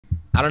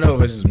I don't know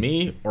if it's just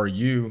me or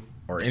you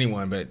or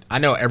anyone, but I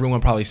know everyone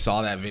probably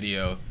saw that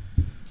video.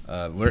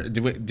 Where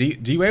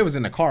D-Wade was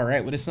in the car,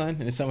 right, with his son,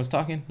 and his son was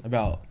talking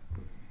about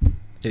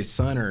his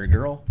son or a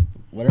girl,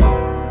 whatever.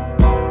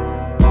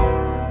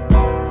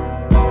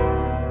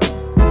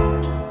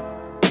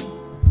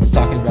 Was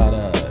talking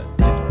about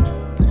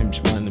him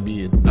wanting to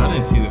be. I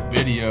didn't see the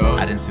video.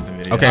 I didn't see the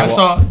video. Okay, I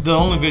saw the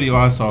only video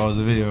I saw was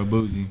a video of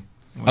Boozy.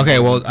 Okay,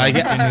 well, I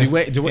get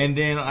Dwayne, and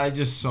then I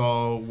just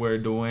saw where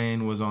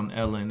Dwayne was on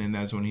Ellen, and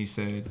that's when he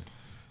said,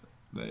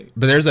 like,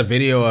 but there's a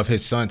video of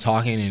his son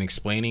talking and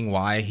explaining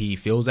why he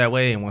feels that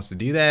way and wants to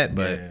do that.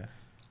 But yeah.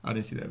 I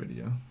didn't see that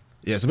video.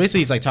 Yeah, so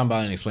basically he's like talking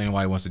about it and explaining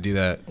why he wants to do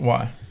that.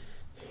 Why?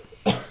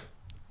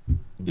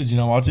 Did you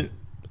not watch it?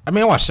 I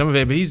mean, I watched some of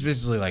it, but he's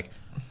basically like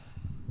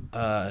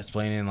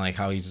explaining like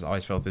how he's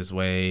always felt this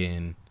way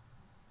and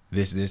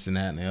this, and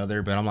that, and the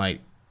other. But I'm like,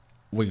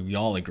 we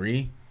all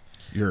agree?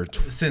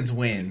 Since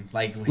when?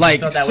 Like he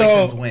felt that way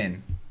since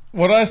when?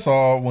 What I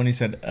saw when he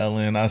said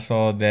Ellen, I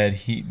saw that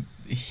he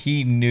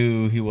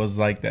knew he was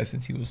like that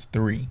since he was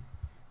 3.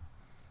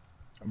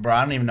 Bro,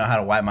 I don't even know how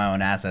to wipe my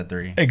own ass at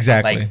 3.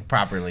 Exactly. Like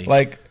properly.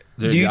 Like,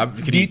 do you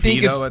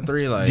think it's at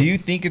 3? Like, do you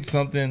think it's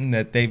something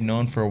that they've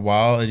known for a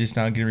while? It's just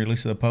now getting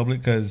released to the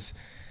public? Because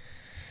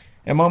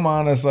in my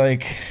mind, it's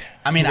like,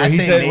 I mean, where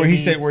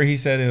he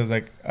said it was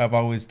like, I've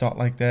always thought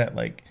like that.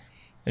 Like,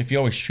 if you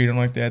always treat them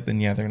like that, then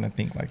yeah, they're gonna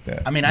think like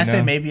that. I mean, I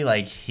say maybe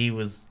like he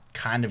was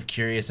kind of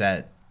curious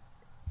at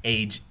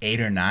age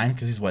 8 or 9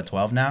 because he's what,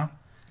 12 now.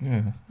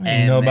 Yeah, I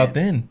didn't know about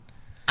then.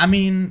 I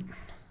mean,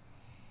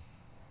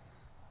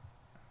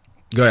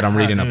 go ahead. I'm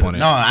reading up on it.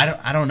 No,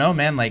 I don't know,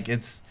 man. Like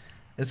it's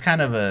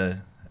kind of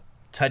a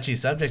touchy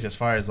subject as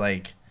far as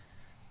like,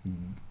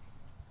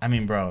 I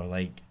mean, bro,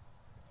 like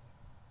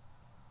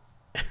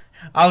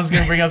I was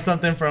gonna bring up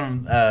something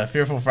from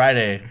Fearful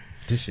Friday.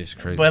 This shit's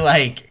crazy. But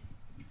like,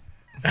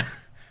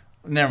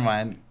 never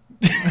mind.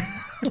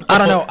 I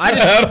don't know.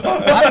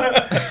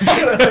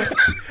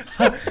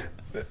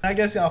 I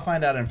guess y'all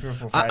find out in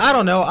Fearful Friday. I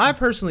don't know. I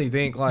personally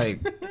think like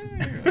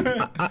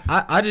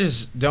I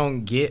just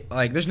don't get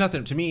like. There's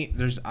nothing to me.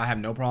 I have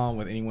no problem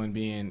with anyone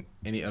being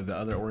any of the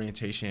other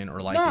orientation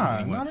or liking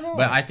anyone. Not at all.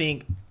 But I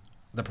think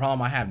the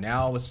problem I have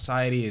now with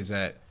society is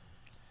that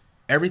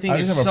everything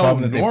is so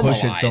normalized. They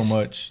push it so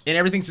much, and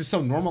everything's just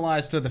so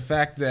normalized to the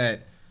fact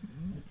that.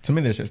 To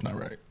me, that's just not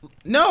right.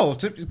 No,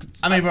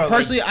 I mean, bro.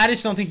 Personally, like, I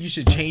just don't think you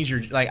should change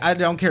your like. I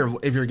don't care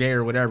if you're gay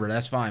or whatever.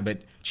 That's fine,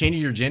 but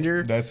changing your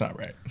gender. That's not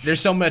right.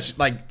 There's so much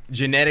like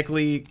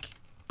genetically,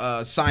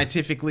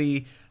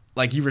 scientifically,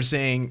 like you were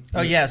saying. Oh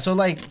yeah, so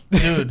like,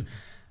 dude,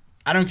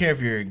 I don't care if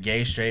you're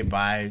gay, straight,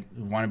 bi,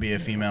 want to be a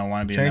female,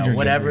 want to be a male,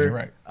 whatever.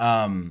 Right.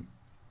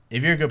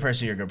 If you're a good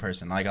person, you're a good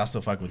person. Like I'll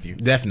still fuck with you.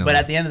 Definitely. But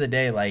at the end of the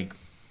day, like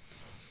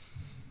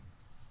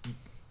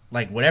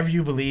whatever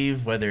you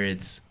believe, whether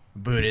it's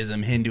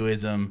Buddhism,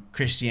 Hinduism,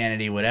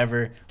 Christianity,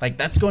 whatever, like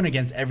that's going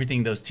against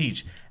everything those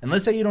teach. And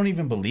let's say you don't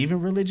even believe in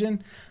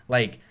religion,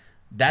 like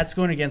that's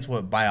going against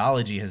what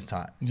biology has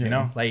taught. Yeah. You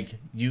know, like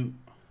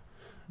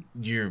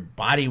your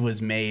body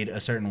was made a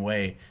certain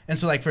way. And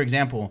so like, for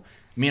example,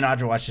 me and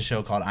Audra watched a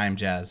show called I Am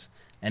Jazz,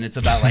 and it's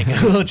about like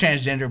a little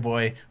transgender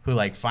boy who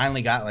like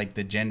finally got like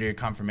the gender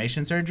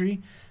confirmation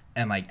surgery.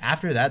 And like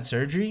after that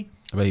surgery,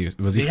 he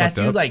has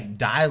to use like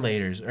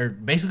dilators or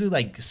basically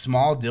like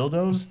small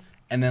dildos.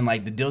 And then,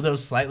 like, the dildos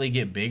slightly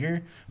get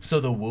bigger so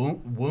the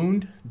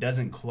wound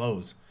doesn't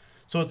close.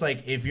 So it's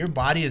like if your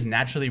body is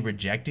naturally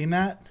rejecting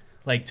that,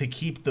 like, to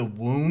keep the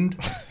wound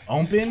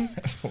open.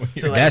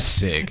 That's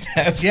sick.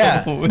 That's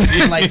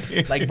and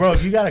like, bro,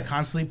 if you got to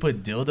constantly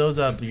put dildos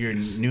up your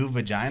new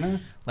vagina,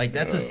 like,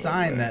 that's a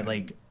sign that,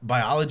 like,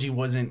 biology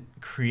wasn't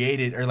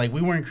created or, like,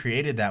 we weren't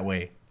created that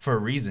way for a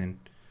reason.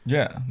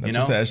 Yeah, that's you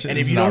know, that shit and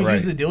if you don't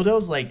use the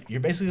dildos, like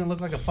you're basically gonna look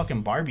like a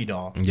fucking Barbie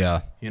doll.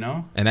 Yeah, you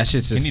know, and that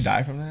shit's just. Can you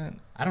die from that?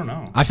 I don't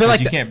know. I feel like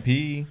you can't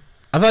pee.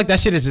 I feel like that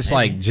shit is just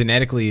like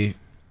genetically,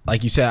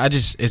 like you said.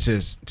 It's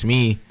just to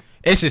me,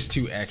 it's just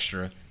too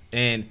extra.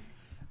 And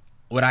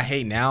what I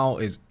hate now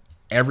is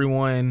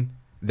everyone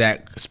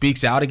that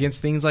speaks out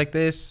against things like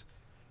this,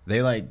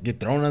 they like get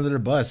thrown under the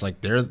bus,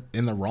 like they're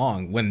in the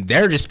wrong when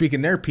they're just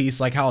speaking their piece,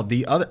 like how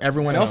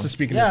everyone else is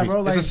speaking their piece.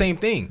 Bro, like, it's the same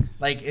thing.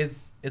 Like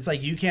it's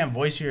like you can't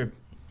voice your.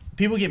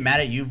 People get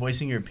mad at you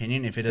voicing your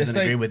opinion if it doesn't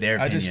agree with their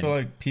opinion. I just feel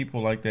like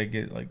people like that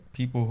get like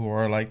people who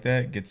are like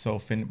that get so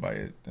offended by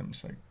it. I'm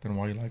just like, then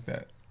why you like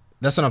that?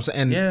 That's what I'm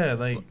saying. Yeah,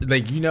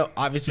 like you know,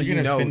 obviously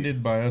you know,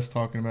 offended by us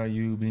talking about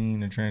you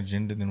being a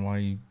transgender. Then why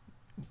you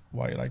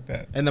like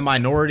that? And the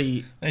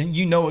minority, and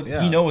you know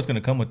what's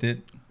gonna come with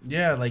it.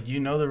 Yeah, like you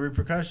know the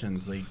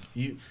repercussions. Like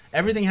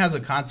everything has a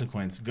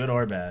consequence, good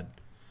or bad.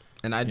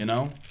 And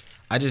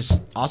I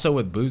just also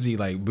with Boozy,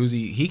 like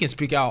Boozy, he can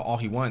speak out all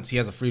he wants. He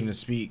has a freedom to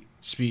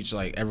speech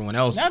like everyone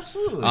else.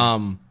 Absolutely.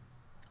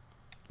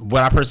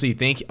 What I personally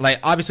think, like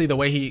obviously the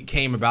way he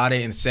came about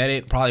it and said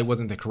it probably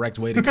wasn't the correct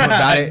way to come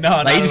about it. No,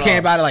 like he just came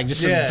about it like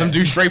just some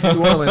dude straight from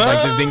New Orleans,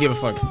 like just didn't give a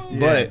fuck. Yeah.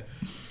 But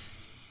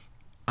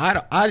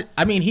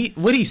I mean,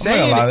 what he's I'm not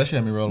saying. gonna lie, that shit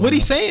had me rolling. What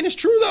he's saying is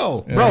true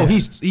though, Yeah. bro.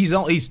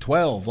 He's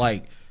 12.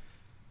 Like,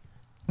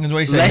 That's what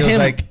he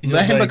said.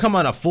 let him become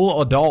a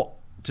full adult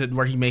to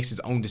where he makes his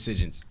own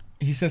decisions.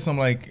 He said something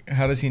like,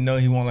 "How does he know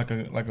he want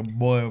like a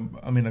boy?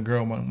 I mean, a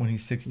girl when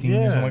he's 16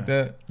 or something like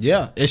that."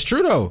 Yeah, it's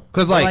true though,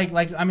 because like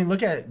I mean,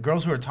 look at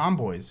girls who are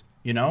tomboys.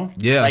 You know,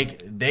 Yeah.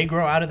 like they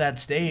grow out of that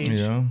stage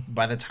Yeah.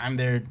 by the time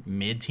they're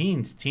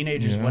mid-teens,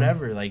 teenagers, Yeah.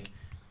 whatever. Like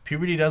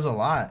puberty does a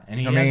lot, and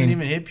he hasn't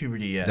even hit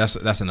puberty yet. That's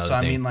another so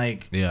thing. I mean,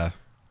 like, yeah,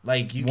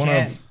 like you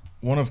can't.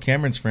 One of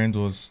Cameron's friends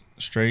was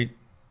straight,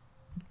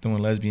 doing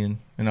lesbian,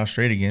 and now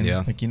straight again.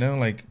 Yeah. Like, you know,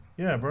 like,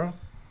 Yeah, bro.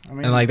 I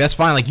mean, and like that's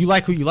fine. Like you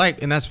like who you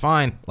like, and that's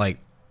fine. Like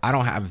I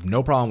don't have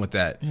no problem with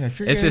that. yeah, if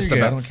you're It's gay, just you're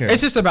gay. about I don't care.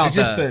 it's just about It's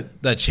just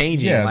the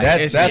changing. yeah, like,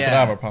 that's it's- what I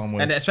have a problem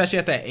with. And especially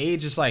at that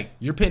age, it's like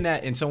you're putting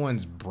that in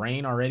someone's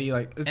brain already.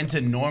 Like, and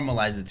to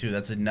normalize it too.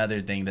 That's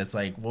another thing. That's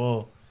like,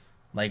 well,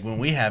 like when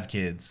we have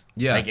kids,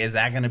 Yeah. like is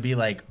that gonna be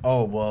like,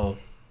 oh well,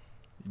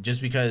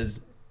 just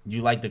because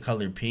you like the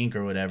color pink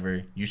or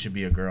whatever, you should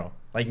be a girl?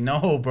 Like,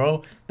 no,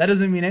 bro, that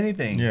doesn't mean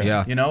anything.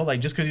 Yeah. You know, like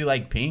just because you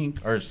like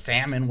pink or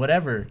salmon,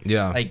 whatever.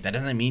 Yeah. Like that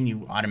doesn't mean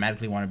you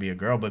automatically want to be a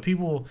girl. But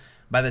people,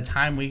 by the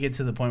time we get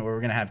to the point where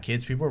we're gonna have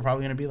kids, people are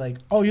probably gonna be like,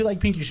 oh, you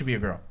like pink, you should be a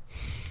girl.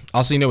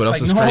 also, you know what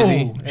else Like, is no.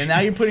 crazy? And now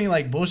you're putting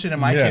like bullshit in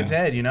my Yeah. kid's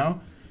head, you know?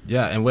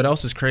 Yeah, and what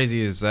else is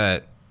crazy is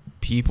that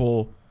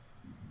people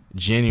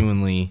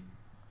genuinely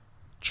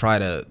try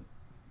to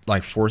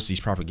like force these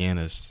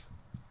propagandas.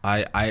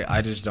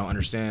 I just don't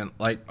understand.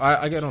 Like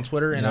I get on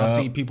Twitter and I'll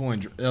see people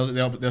in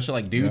they'll show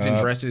like dudes in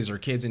dresses or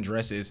kids in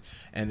dresses,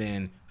 and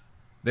then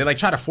they like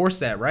try to force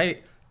that,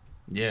 right?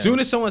 Yeah. Soon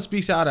as someone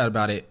speaks out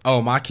about it,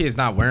 oh, my kid's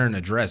not wearing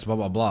a dress, blah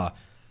blah blah.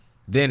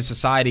 Then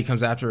society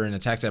comes after and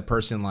attacks that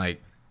person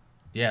like,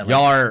 Yeah. Like,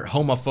 y'all are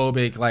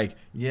homophobic, like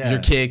Yeah. your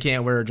kid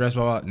can't wear a dress,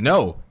 blah blah.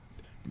 No,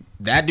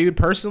 that dude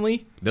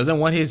personally doesn't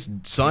want his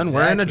son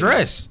wearing a Exactly.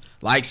 dress.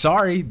 Like,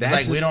 sorry, that's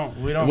like, we just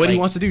don't what he like-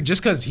 wants to do.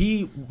 Just because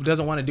he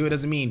doesn't want to do it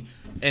doesn't mean,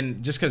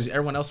 and just because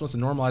everyone else wants to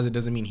normalize it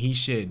doesn't mean he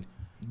should.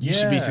 You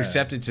should be Yeah.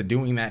 accepted to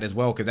doing that as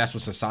well, because that's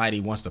what society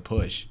wants to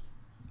push.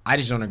 I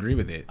just don't agree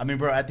with it. I mean,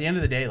 bro, at the end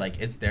of the day, like,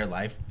 it's their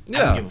life. I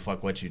Yeah. don't give a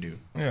fuck what you do.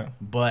 yeah.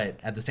 But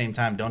at the same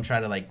time, don't try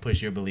to like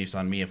push your beliefs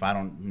on me if I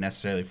don't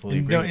necessarily fully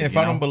agree with it, If you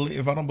I know?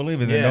 don't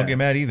believe it, then Yeah. don't get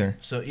mad either.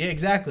 So yeah,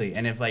 exactly.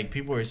 And if like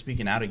people are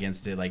speaking out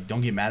against it, like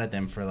don't get mad at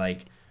them for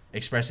like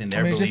expressing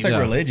their I mean, it's beliefs. just like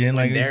Yeah. religion.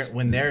 when Like, they're it's,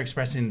 when they're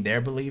expressing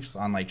their beliefs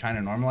on like trying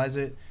to normalize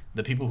it,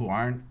 the people who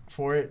aren't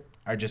for it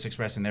are just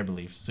expressing their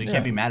beliefs. So you Yeah.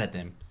 can't be mad at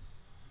them.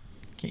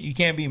 you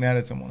can't be mad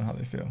at someone how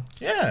they feel.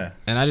 Yeah.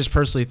 And I just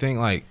personally think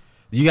like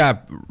you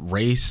got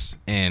race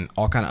and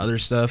all kind of other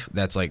stuff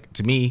that's like,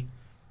 to me,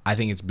 I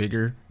think it's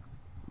bigger.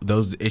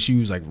 Those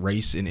issues like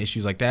race and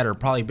issues like that are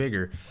probably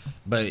bigger,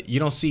 but you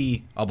don't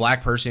see a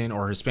black person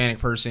or Hispanic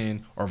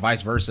person or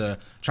vice versa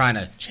trying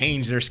to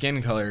change their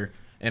skin color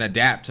and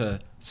adapt to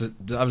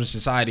the other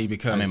society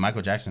because I mean,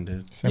 Michael Jackson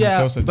did. Sammy yeah,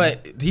 Sosa did.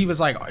 but he was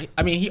like,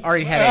 I mean, he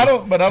already had. I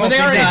don't they think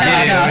already they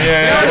had. did.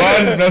 Yeah,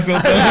 well, I was messing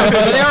with them.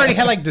 But they already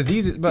had like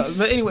diseases. But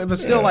anyway, but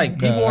still, like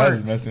people No, I was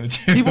aren't messing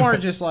with you. people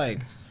aren't just like,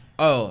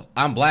 oh,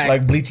 I'm black,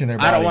 like bleaching their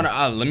body. I don't want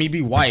to. Let me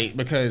be white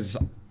because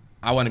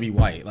I want to be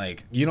white.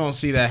 Like you don't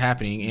see that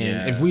happening.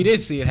 And Yeah. if we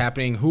did see it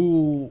happening,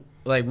 who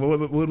like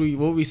what would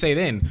we say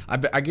then?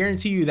 I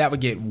guarantee you that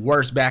would get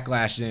worse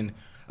backlash than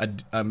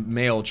a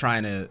male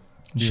trying to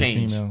Be a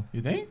change. female. You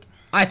think?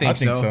 I think, I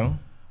think so.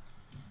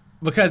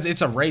 because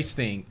it's a race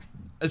thing.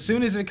 As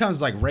soon as it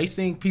becomes like race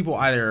thing, people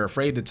either are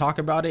afraid to talk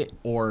about it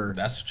or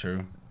That's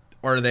true.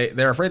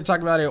 they're afraid to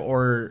talk about it,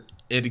 or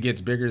it gets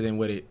bigger than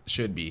what it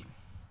should be.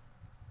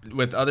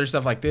 With other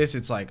stuff like this,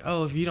 it's like,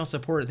 oh, if you don't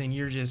support it, then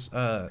you're just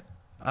I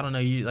don't know,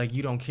 you like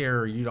you don't care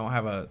or you don't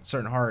have a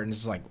certain heart, and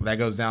it's like that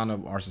goes down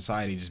to our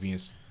society just being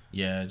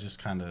Yeah, just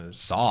kind of.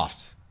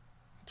 soft.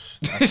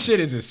 This shit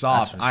is just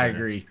soft. for I sure.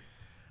 agree.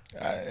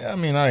 I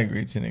mean, I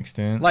agree to an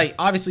extent. Like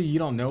obviously you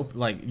don't know,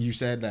 like you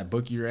said that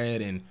book you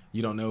read, and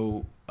you don't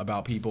know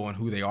about people and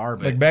who they are,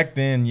 but Like back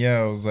then,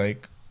 yeah, it was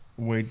like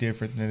way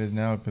different than it is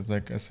now because,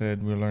 like I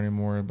said, we're learning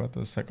more about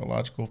the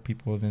psychological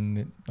people than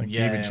they even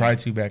Yeah. tried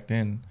to back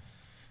then.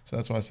 So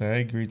that's why I say I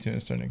agree to a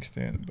certain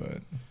extent, but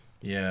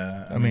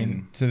Yeah. I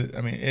mean,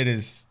 it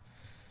is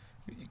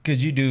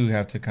because you do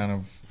have to kind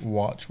of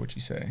watch what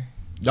you say.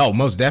 no,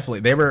 most definitely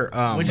they were.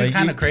 which is like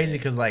kind you- of crazy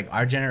because like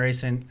our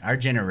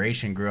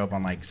generation grew up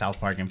on like South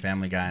Park and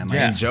Family Guy and like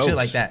Yeah, shit jokes.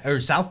 like that. Or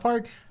South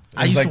Park.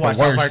 I It's used like to the watch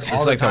South worst. Park It's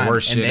all like the the time,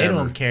 worst and shit they ever.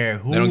 don't care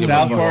who They don't give a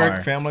South fuck. you Park,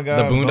 are. Family Guy,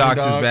 The Boondocks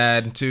is Boondocks.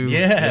 bad too.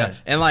 Yeah.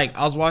 And like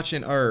I was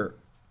watching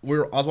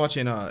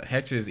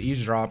Hex's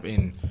Eavesdrop,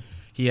 and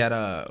he had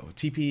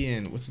TP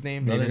and what's his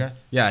name? The other Negan. guy?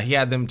 Yeah, he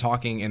had them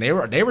talking, and they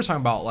were talking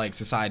about like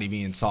society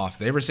being soft.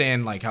 They were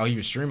saying like how he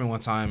was streaming one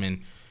time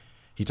and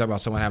he talked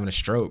about someone having a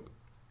stroke,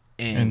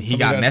 and he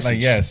got messaged.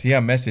 Like, yes, he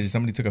got messaged.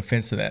 Somebody took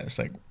offense to that. It's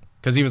like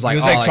because he was like, he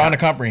was oh, like like, trying to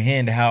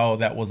comprehend how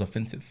that was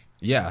offensive.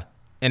 yeah,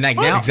 and like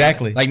now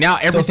Exactly. like now So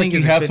it's everything like you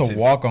is have offensive. to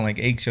walk on like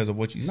eggshells of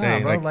what you say. Nah,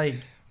 bro, like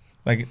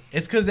Like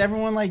it's because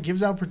everyone like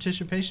gives out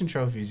participation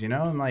trophies, you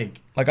know, and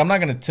like I'm not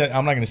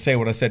gonna say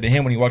what I said to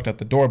him when he walked out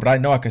the door, but I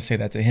know I can say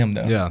that to him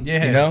though. Yeah.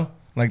 You know,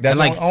 like that's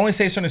like, I only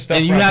say certain stuff.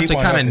 And you have to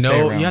kind of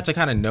know. You have to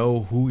kind of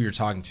know who you're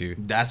talking to.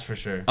 that's for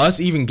sure. Us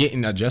even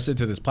getting adjusted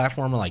to this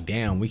platform, we're like,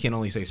 damn, we can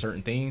only say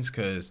certain things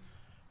because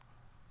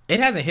it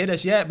hasn't hit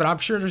us yet. But I'm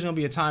sure there's gonna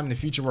be a time in the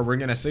future where we're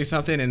gonna say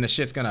something and the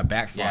shit's gonna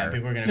backfire. Yeah,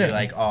 people are gonna be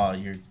like, "Oh,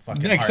 you're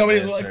fucking." Like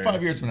somebody, like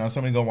 5 years from now,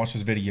 somebody go watch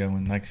this video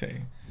and like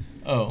say,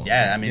 "Oh."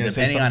 Yeah, I mean,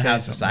 depending on how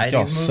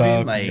society's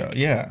moving, like,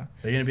 yeah,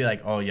 they're gonna be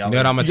like, "Oh, y'all." You know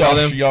what I'm gonna tell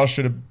them? Y'all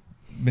should have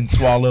been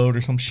swallowed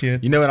or some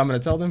shit. You know what I'm gonna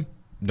tell them?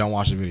 Don't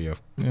watch the video.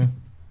 Yeah.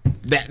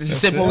 That's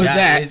simple as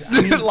that.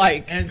 I mean,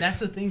 like, and that's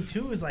the thing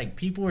too is like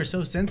people are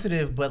so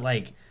sensitive, but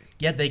like,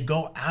 yet they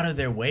go out of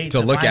their way To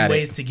to look find at it.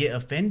 ways to get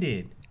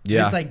offended.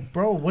 Yeah. It's like,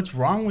 bro, what's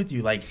wrong with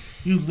you? Like,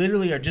 you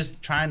literally are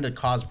just trying to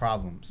cause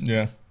problems.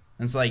 Yeah. And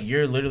it's like,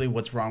 you're literally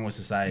what's wrong with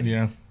society.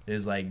 Yeah.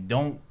 Is like,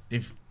 bro,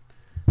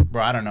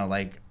 I don't know.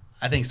 Like,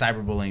 I think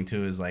cyberbullying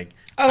too is like,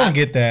 I don't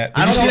get that.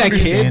 I don't see that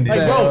understand kid? it,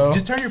 like, bro, though.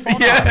 just turn your phone off.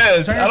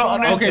 Yes, Turn your I don't phone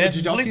off. understand. okay, but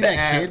did y'all Delete see the that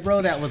app. kid,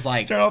 bro? That was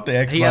like, Turn off the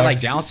Xbox. he had like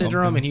or Down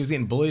syndrome something. and he was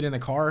getting bullied in the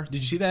car. Did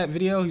you see that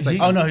video? He's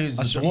like, Oh no, he was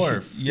a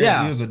dwarf.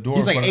 Yeah, he was a dwarf.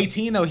 He's like but-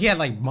 18 though. He had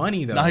like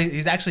money though. No,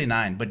 he's actually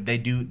 9, but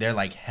they're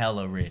like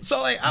hella rich.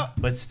 So like,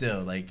 But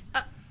still, like,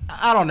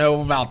 I don't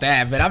know about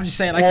that, but I'm just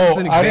saying like, this is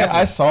an example.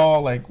 I saw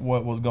like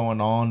what was going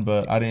on,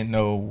 but I didn't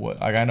know what.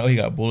 Like I know he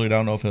got bullied. I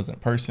don't know if it was in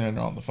person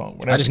or on the phone.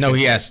 Whatever I just know the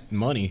he case has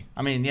money.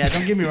 I mean, yeah,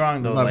 don't get me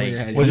wrong though.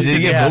 Like, was. Did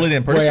he get bullied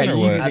in person or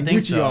what? I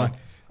think so.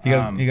 He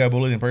got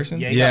bullied in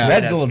person. Yeah, Yeah.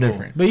 That's a at little school.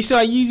 different. But you still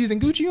had Yeezys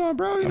and Gucci on,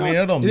 bro. You know, mean,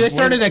 I don't- they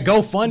started a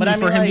GoFundMe But I mean,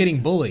 for him like- getting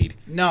bullied.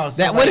 No,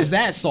 so What like- does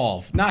that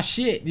solve? Not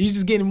shit. He's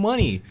just getting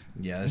money.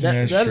 Yeah, That,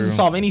 That's that doesn't true.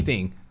 solve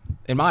anything,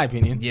 in my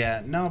opinion.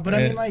 yeah, no, but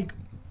I mean, like,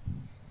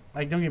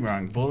 don't get me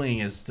wrong, bullying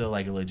is still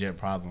like a legit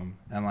problem,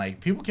 and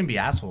like people can be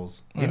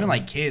assholes. Even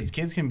like kids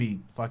can be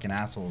fucking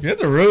assholes. Kids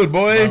are rude,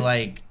 boy. But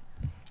like,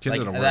 Kids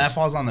are the that worst.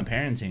 falls on the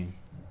parenting,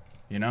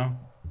 you know?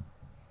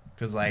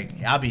 Because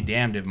like, I'll be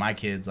damned if my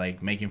kid's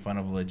like making fun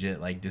of a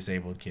legit like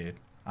disabled kid.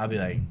 I'll be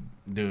like,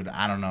 dude,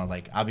 I don't know.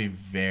 Like, I'll be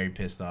very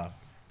pissed off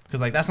because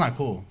like that's not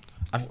cool.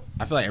 I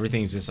feel like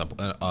everything's just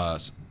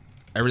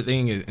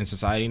everything in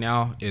society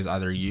now is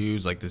either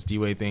used like this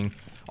D-Way thing,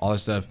 all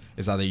this stuff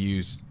is either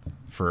used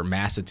for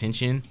mass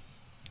attention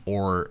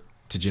or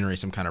to generate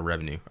some kind of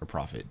revenue or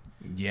profit.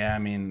 Yeah, I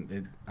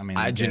mean,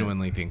 I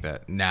genuinely think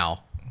that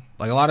now,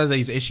 like a lot of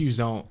these issues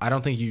I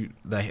don't think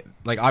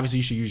like obviously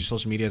you should use your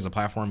social media as a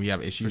platform. You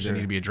have issues that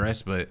need to be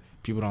addressed, but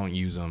people don't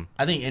use them.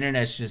 I think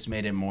internet's just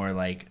made it more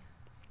like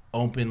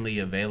openly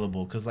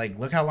available because like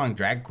look how long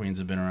drag queens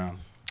have been around,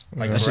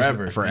 like That's just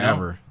forever.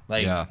 forever. You know?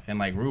 Like, yeah. And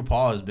like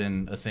RuPaul has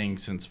been a thing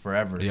since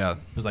forever. Yeah. It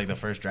was like the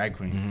first drag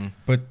queen.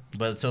 But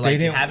So like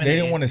they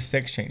didn't want to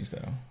sex change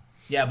though.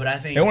 Yeah, but I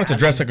think They wanted to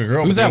dress like a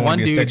girl. Who's but they that one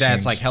wanted to be a dude sex that's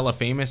change. like hella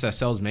famous that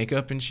sells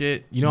makeup and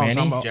shit? You know what I'm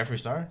Manny? talking about? Jeffree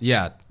Star.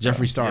 Yeah,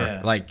 Jeffree Star.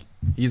 Yeah. Like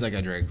he's like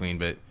a drag queen,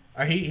 but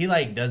Or he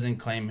like doesn't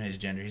claim his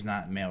gender. He's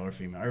not male or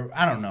female. Or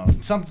I don't know.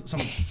 Some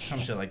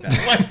shit like that.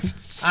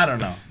 what? I don't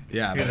know.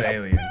 Yeah, He's but- an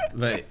alien.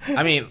 But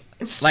I mean,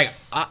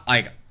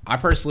 I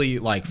personally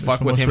like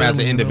fuck with him as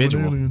an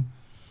individual.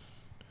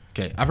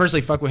 Okay, I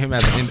personally fuck with him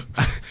as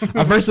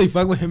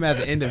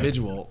an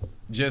individual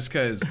just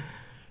because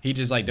he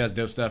just like does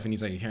dope stuff and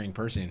he's like a caring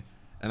person.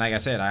 And like I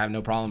said, I have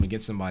no problem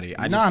against somebody.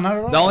 Nah, not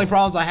at all. The only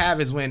problems I have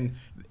is when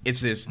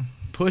it's this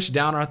push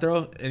down our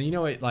throat, and you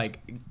know what, like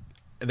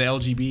the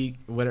LGBT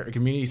whatever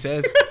community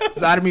says.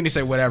 So I don't mean to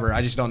say whatever.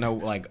 I just don't know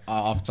like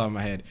off the top of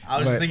my head. I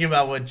was But- just thinking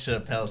about what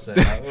Chappelle said.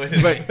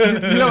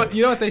 but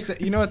you know what they say.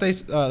 You know what they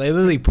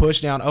literally push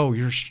down. Oh,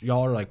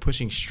 y'all are like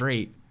pushing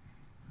straight,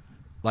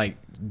 like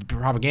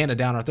propaganda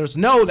down our throats.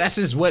 No, that's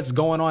just what's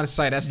going on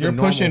inside. That's You're the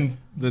normal. pushing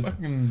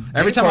fucking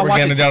Every time I watch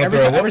propaganda down the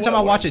throat. every time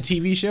I watch a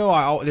TV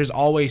show, there's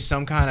always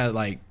some kind of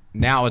like.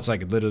 Now it's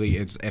like literally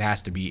it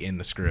has to be in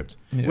the script,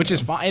 which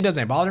is fine. It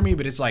doesn't bother me,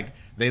 but it's like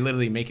they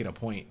literally make it a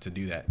point to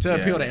do that to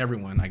appeal to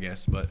everyone, I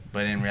guess. But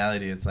in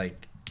reality, it's like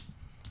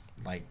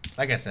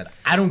I said,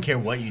 I don't care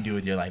what you do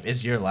with your life.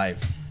 It's your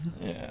life.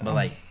 Yeah. But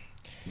like,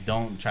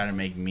 don't try to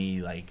make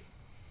me like.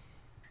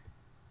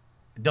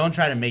 Don't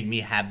try to make me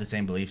have the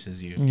same beliefs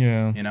as you.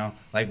 Yeah. You know,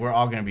 like we're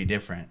all gonna be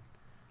different,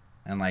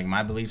 and like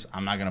my beliefs,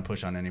 I'm not gonna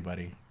push on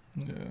anybody.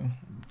 Yeah.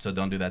 So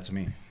don't do that to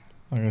me.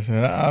 Like I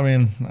said, I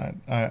mean,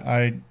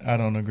 I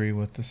don't agree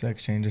with the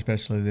sex change,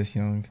 especially this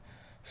young.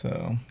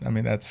 So I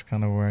mean, that's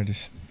kind of where I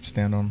just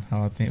stand on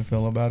how I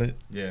feel about it.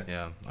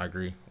 Yeah. I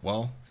agree.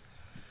 Well,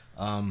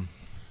 then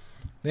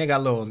I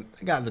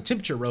got the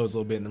temperature rose a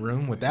little bit in the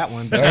room with that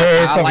one. But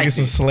I Probably like get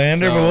some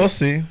slander, but we'll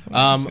see.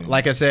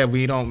 Like I said,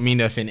 we don't mean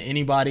to offend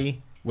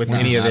anybody with We're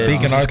any of this.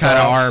 speaking This our is kind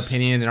of our thoughts.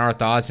 opinion and our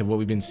thoughts and what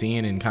we've been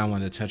seeing, and kind of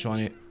wanted to touch on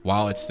it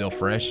while it's still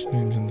fresh.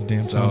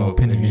 So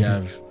if you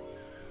have,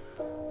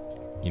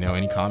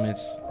 any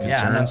comments,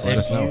 concerns, let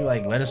us know.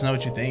 Let us know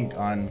what you think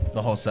on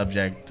the whole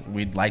subject.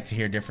 We'd like to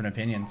hear different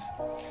opinions.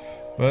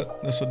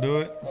 But this will do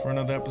it for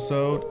another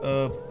episode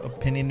of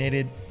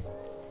Opinionated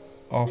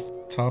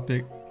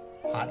Off-topic.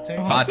 Hot take.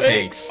 Hot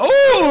takes. Oh!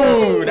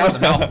 Ooh, that was a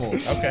mouthful.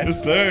 Okay.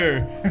 Yes,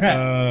 sir.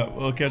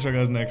 We'll catch you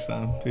guys next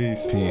time.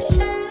 Peace. Peace.